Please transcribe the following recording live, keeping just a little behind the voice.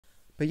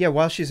But yeah,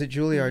 while she's at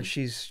Juilliard,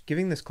 she's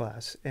giving this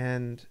class,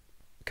 and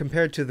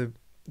compared to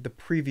the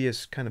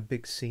previous kind of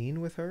big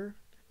scene with her,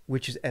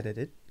 which is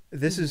edited,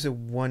 this is a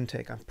one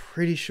take. I'm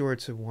pretty sure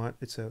it's a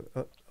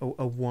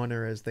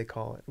oneer, as they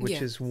call it,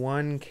 which is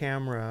one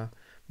camera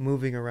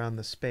moving around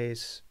the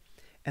space,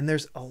 and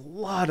there's a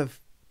lot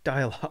of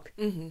dialogue,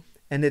 and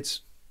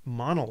it's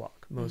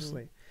monologue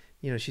mostly.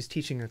 You know, she's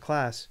teaching a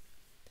class,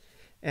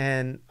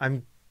 and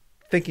I'm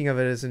thinking of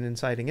it as an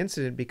inciting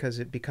incident because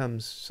it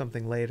becomes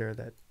something later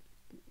that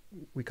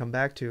we come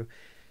back to.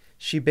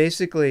 She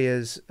basically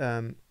is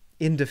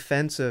in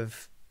defense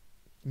of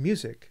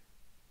music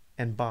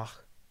and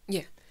Bach.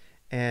 Yeah.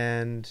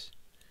 And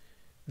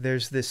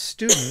there's this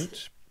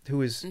student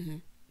who is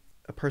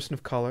a person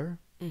of color.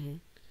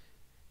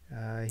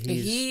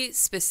 He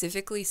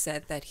specifically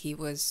said that he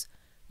was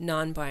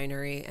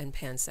non-binary and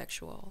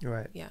pansexual.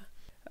 Right.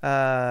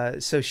 Yeah.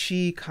 So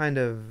she kind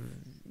of,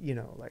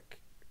 like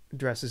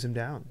dresses him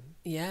down.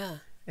 Yeah.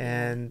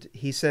 And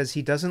he says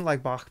he doesn't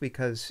like Bach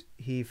because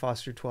he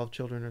fostered 12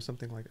 children or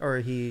something like that. Or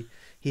he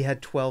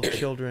had 12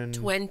 children.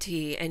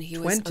 20, and he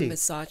was a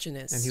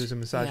misogynist. And he was a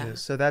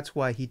misogynist. Yeah. So that's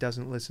why he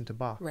doesn't listen to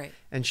Bach. Right.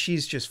 And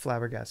she's just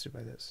flabbergasted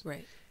by this.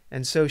 Right.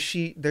 And so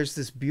there's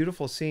this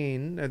beautiful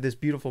scene, this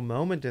beautiful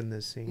moment in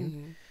this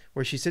scene,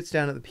 where she sits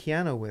down at the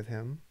piano with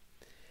him,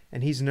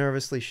 and he's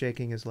nervously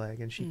shaking his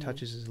leg, and she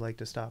touches his leg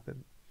to stop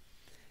him.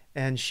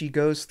 And she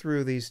goes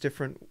through these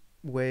different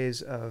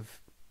ways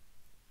of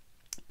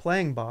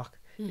playing Bach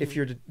if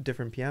you're a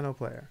different piano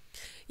player.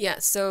 Yeah,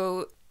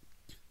 so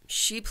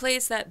she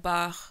plays that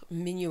Bach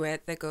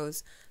minuet that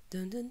goes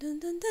dun dun dun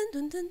dun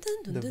dun dun dun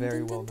dun dun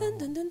very dun dun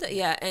dun dun dun.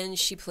 Yeah, and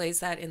she plays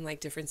that in like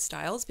different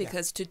styles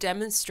because to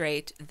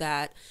demonstrate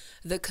that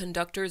the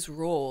conductor's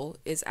role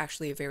is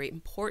actually a very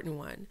important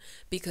one,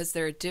 because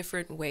there are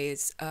different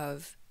ways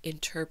of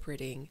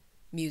interpreting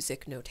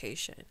music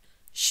notation.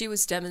 She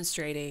was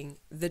demonstrating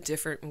the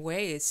different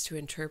ways to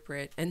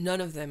interpret, and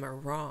none of them are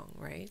wrong,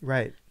 right?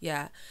 Right.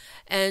 Yeah.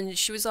 And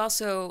she was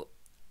also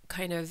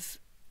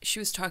she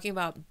was talking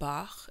about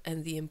Bach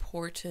and the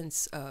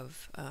importance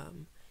of,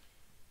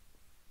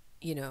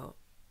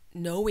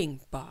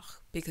 knowing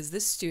Bach, because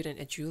this student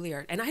at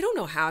Julliard, and I don't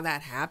know how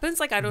that happens.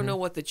 Like, I don't know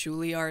what the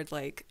Julliard,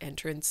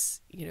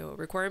 entrance,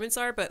 requirements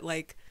are, but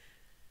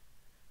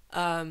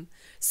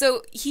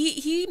so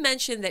he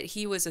mentioned that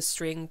he was a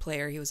string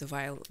player. He was a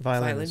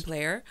violin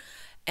player.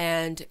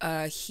 And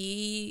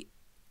he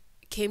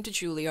came to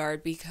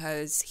Julliard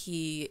because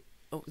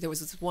there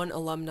was this one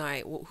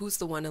alumni. Well, who's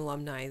the one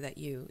alumni that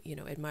you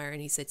admire? And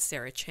he said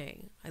Sarah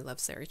Chang. I love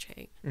Sarah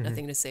Chang.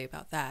 Nothing to say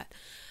about that.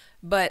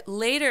 But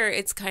later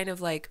it's kind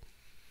of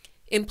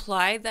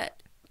implied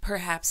that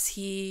perhaps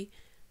he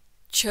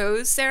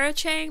chose Sarah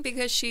Chang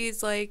because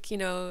she's a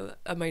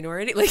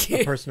minority,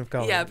 a person of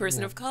color. Yeah, a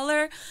person of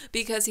color,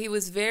 because he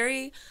was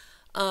very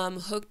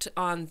hooked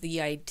on the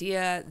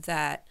idea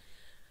that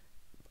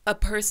a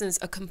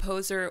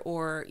composer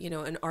or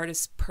an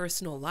artist's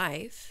personal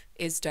life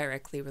is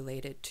directly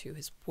related to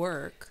his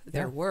work,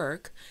 their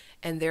work,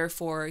 and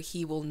therefore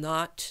he will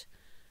not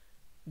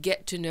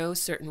get to know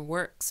certain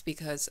works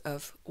because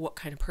of what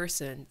kind of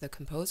person the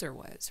composer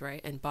was,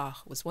 right? And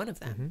Bach was one of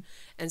them.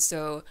 And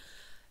so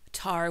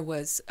Lydia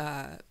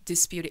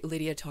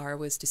Tarr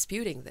was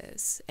disputing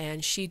this,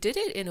 and she did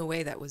it in a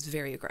way that was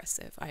very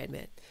aggressive, I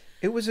admit.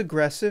 It was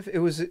aggressive. It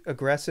was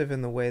aggressive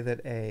in the way that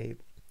a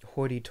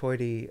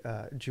hoity-toity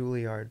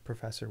Juilliard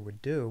professor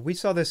would do. We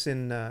saw this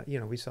in,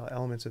 we saw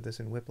elements of this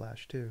in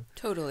Whiplash too.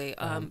 Totally.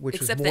 Which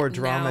was more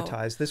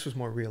dramatized. This was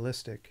more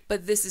realistic.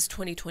 But this is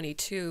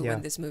 2022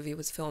 when this movie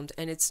was filmed,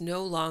 and it's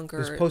no longer...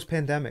 It was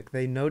post-pandemic.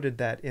 They noted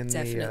that in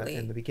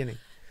the beginning.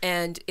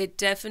 And it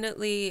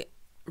definitely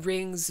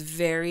rings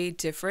very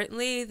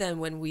differently than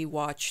when we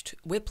watched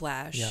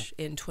Whiplash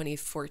in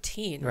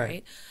 2014,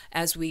 right?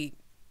 As we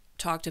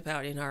talked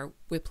about in our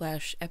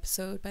Whiplash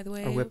episode, by the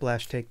way. A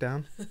Whiplash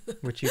Takedown,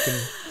 which you can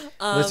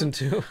listen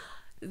to.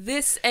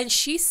 And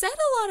she said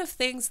a lot of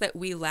things that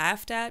we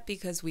laughed at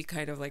because we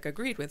kind of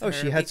agreed with her. Oh,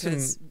 she had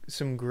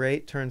some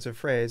great turns of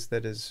phrase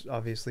that is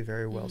obviously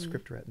very well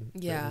script written.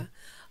 Yeah.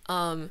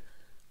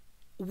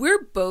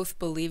 We're both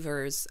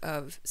believers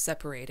of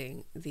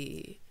separating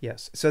the...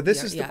 Yes. So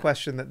this is the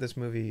question that this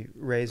movie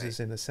raises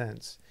in a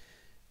sense.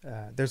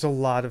 There's a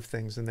lot of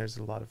things, and there's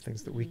a lot of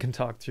things that we can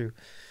talk through.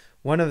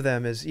 One of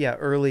them is,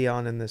 early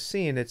on in this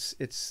scene,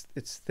 it's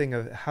thing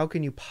of how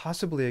can you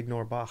possibly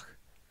ignore Bach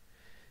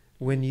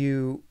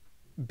when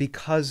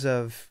because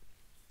of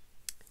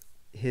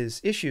his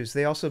issues.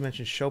 They also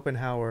mention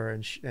Schopenhauer,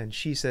 and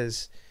she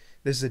says,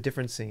 this is a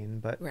different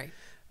scene, but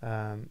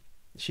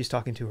she's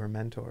talking to her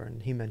mentor,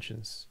 and he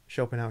mentions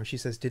Schopenhauer. She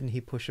says, didn't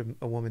he push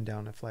a woman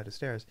down a flight of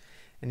stairs?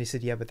 And he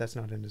said, yeah, but that's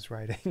not in his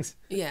writings.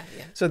 Yeah.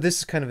 So this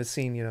is kind of a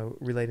scene,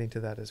 relating to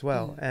that as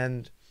well.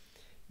 And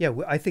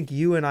I think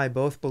you and I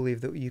both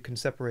believe that you can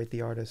separate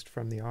the artist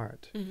from the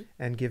art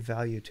and give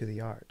value to the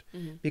art,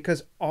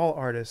 because all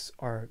artists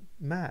are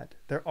mad.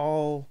 They're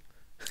all...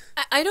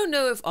 I don't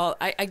know if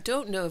I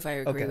don't know if I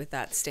agree with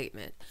that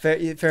statement. Fair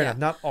enough.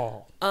 Not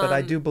all, but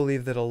I do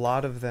believe that a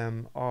lot of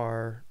them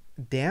are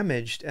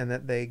damaged and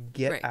that they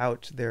get Right.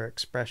 out their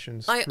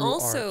expressions I through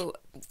also,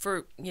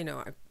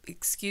 art.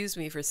 excuse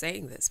me for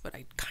saying this, but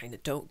I kind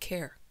of don't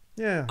care.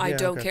 Yeah, I yeah,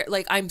 don't okay. care.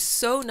 Like, I'm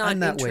so not I'm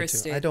that way too.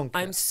 interested. I don't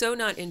care. I'm so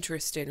not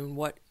interested in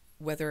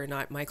whether or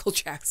not Michael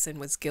Jackson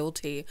was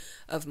guilty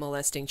of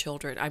molesting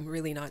children. I'm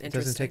really not interested.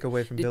 It doesn't take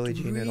away from Billie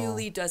Jean at all. It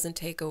really doesn't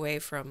take away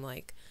from,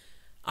 like,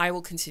 I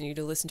will continue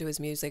to listen to his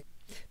music.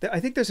 I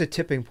think there's a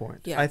tipping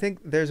point. Yeah. I think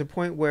there's a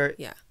point where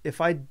Yeah. if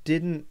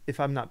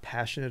I'm not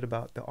passionate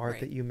about the art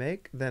Right. that you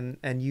make, then,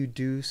 and you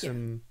do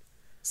some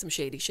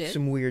shady shit.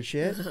 some weird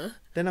shit,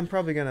 then I'm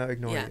probably going to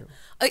ignore Yeah. you.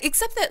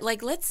 Except that,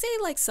 like, let's say,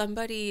 like,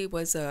 somebody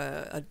was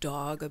a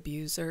dog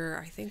abuser.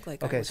 I think,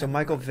 like, Okay, so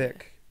Michael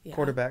Vick, Yeah.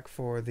 quarterback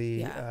for the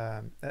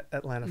Yeah.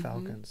 Atlanta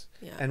Falcons.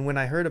 Yeah. And when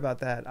I heard about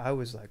that, I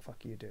was like,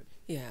 fuck you, dude.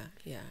 Yeah,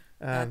 yeah.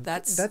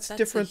 That's a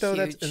different, though.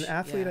 That's huge- an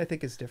athlete, yeah. I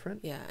think, is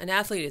different. Yeah, an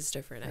athlete is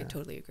different. I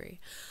totally agree.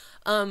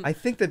 I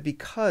think that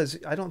because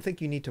I don't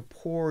think you need to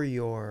pour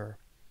your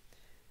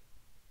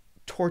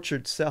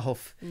tortured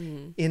self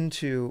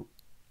into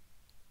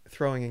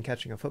throwing and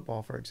catching a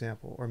football, for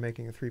example, or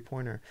making a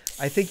three-pointer.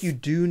 I think you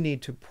do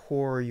need to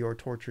pour your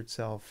tortured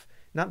self,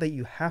 not that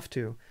you have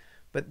to,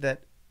 but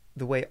that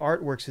the way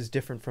art works is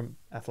different from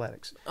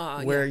athletics,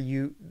 where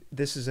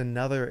this is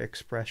another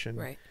expression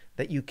Right.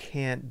 that you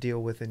can't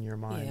deal with in your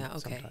mind Yeah, okay.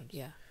 sometimes.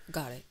 Yeah.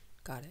 Got it.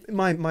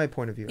 My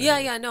point of view. Yeah,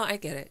 anyway. yeah, no, I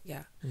get it.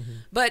 Yeah.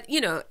 But,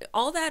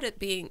 all that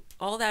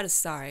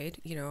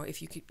aside,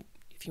 if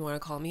you want to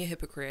call me a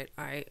hypocrite,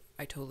 I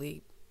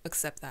totally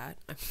accept that.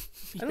 I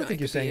don't think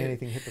you're saying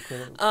anything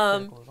hypocritical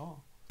at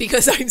all.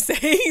 Because I'm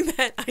saying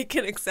that I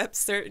can accept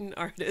certain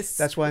artists.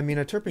 That's why I mean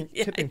a tipping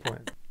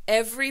point.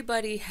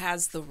 Everybody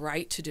has the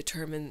right to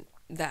determine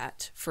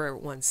that for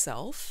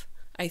oneself,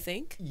 I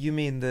think. You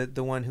mean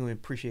the one who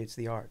appreciates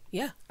the art?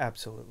 Yeah.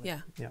 Absolutely.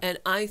 Yeah. And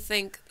I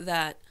think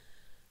that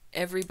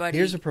everybody...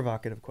 Here's a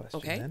provocative question,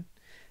 Okay. then.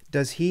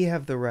 Does he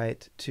have the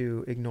right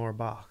to ignore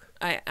Bach?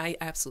 I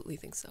absolutely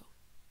think so.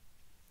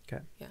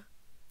 Okay. Yeah.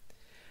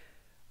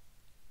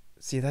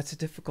 See, that's a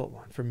difficult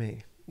one for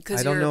me.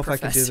 Because I don't you're know a if I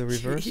can do the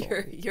professor. reversal.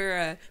 You're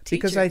a teacher.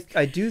 Because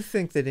I do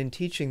think that in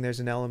teaching there's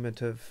an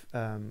element of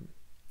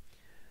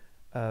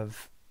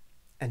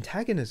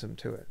antagonism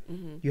to it.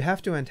 Mm-hmm. You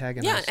have to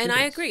antagonize Yeah, and I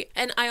students. agree.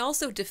 And I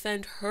also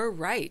defend her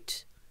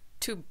right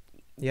to,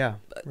 Yeah,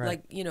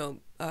 right. like,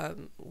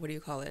 what do you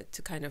call it?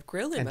 To kind of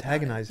grill him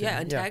Antagonize about it.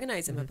 him, Yeah, yeah.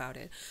 antagonize him about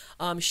it.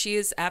 She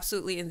is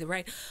absolutely in the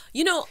right.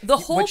 The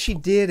whole... What she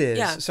did is,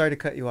 Yeah. sorry to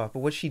cut you off, but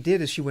what she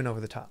did is she went over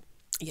the top.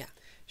 Yeah.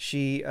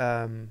 She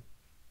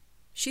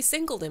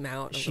singled him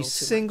out a little too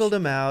singled much.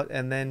 him out,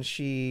 and then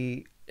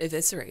she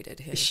Eviscerated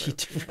him.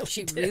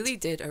 She really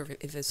did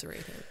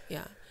eviscerate him.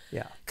 Yeah.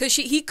 yeah. Because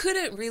he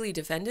couldn't really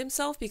defend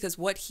himself because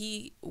what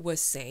he was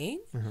saying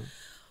Mm-hmm.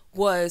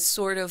 was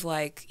sort of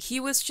like he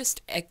was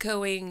just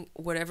echoing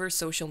whatever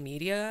social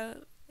media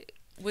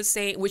was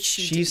saying, which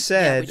she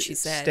said, which she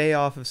said, stay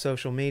off of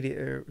social media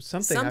or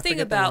something. I forget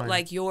the about line.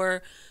 like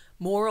your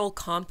moral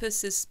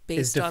compass is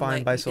based on defined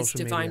like by it's social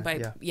defined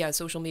media, by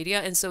social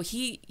media, and so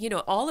he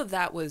all of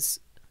that was,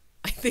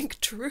 I think,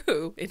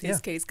 true in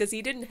his case because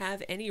he didn't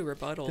have any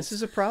rebuttals. This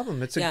is a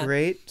problem. It's a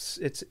great.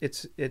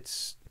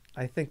 It's.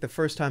 I think the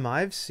first time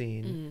I've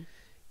seen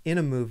in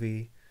a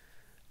movie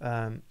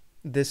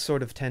this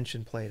sort of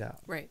tension played out,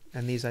 right,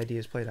 and these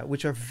ideas played out,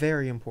 which are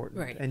very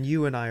important. Right. And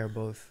you and I are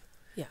both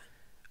yeah,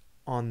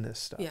 on this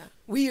stuff. yeah.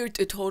 We are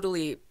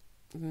totally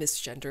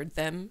misgendered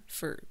them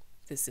for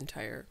this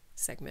entire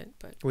segment,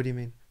 but What do you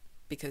mean?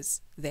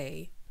 because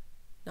they,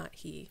 not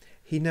he.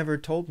 He never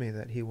told me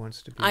that he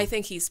wants to be. I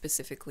think he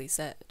specifically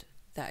said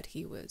that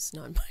he was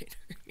non-binary.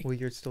 Well,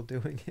 you're still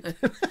doing it.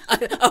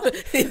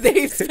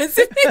 They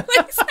specifically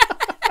said.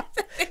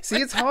 See,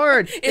 it's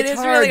hard. It is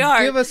really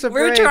hard. Give us a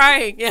We're break.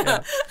 trying,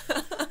 yeah.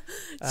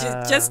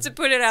 just to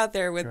put it out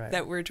there with right.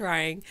 that we're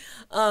trying.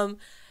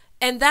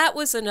 And that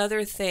was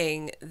another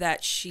thing that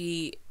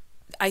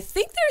I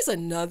think there's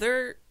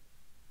another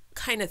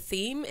kind of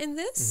theme in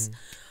this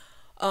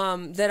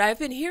that I've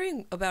been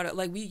hearing about it.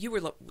 Like you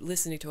were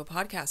listening to a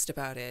podcast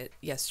about it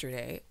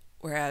yesterday,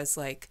 whereas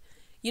like,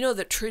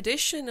 the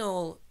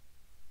traditional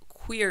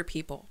queer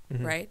people,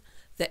 right?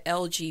 The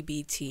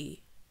LGBTQ,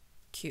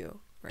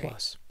 right?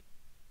 Plus.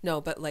 No,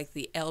 but like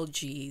the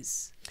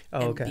LGs Oh,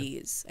 and okay.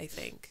 Bs, I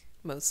think,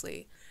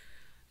 mostly.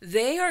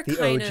 They are The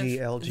kind OG of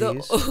LGs.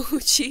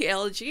 the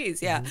OG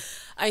LGs, yeah.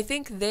 I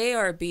think they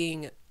are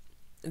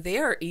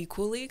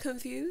equally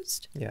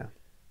confused Yeah.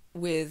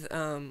 with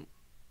kind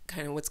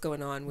of what's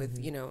going on with,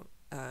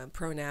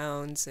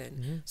 pronouns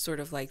and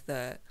sort of like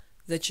the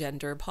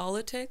gender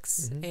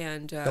politics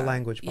and The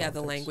language yeah,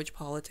 the politics. language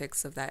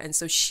politics of that. And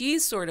so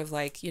she's sort of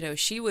like,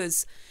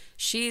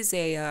 she's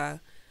a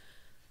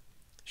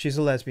She's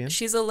a lesbian.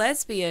 she's a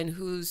lesbian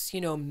who's,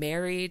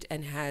 married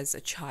and has a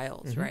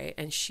child, right?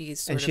 And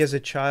she's And she has a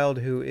child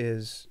who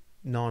is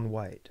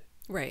non-white.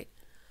 right.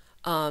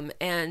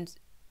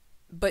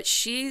 But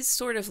she's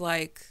sort of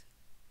like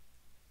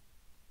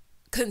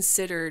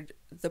considered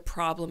the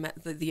problem,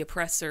 the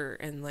oppressor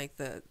and like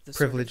the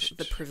Privileged, sort of,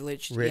 the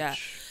privileged, rich. yeah.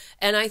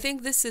 And I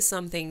think this is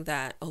something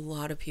that a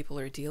lot of people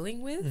are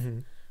dealing with Mm-hmm.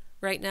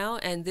 right now.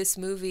 And this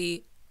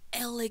movie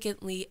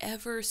elegantly,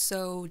 ever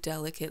so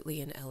delicately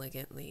and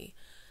elegantly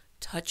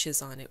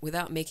touches on it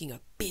without making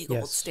a big old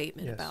Yes,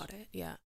 statement yes. about it. Yeah.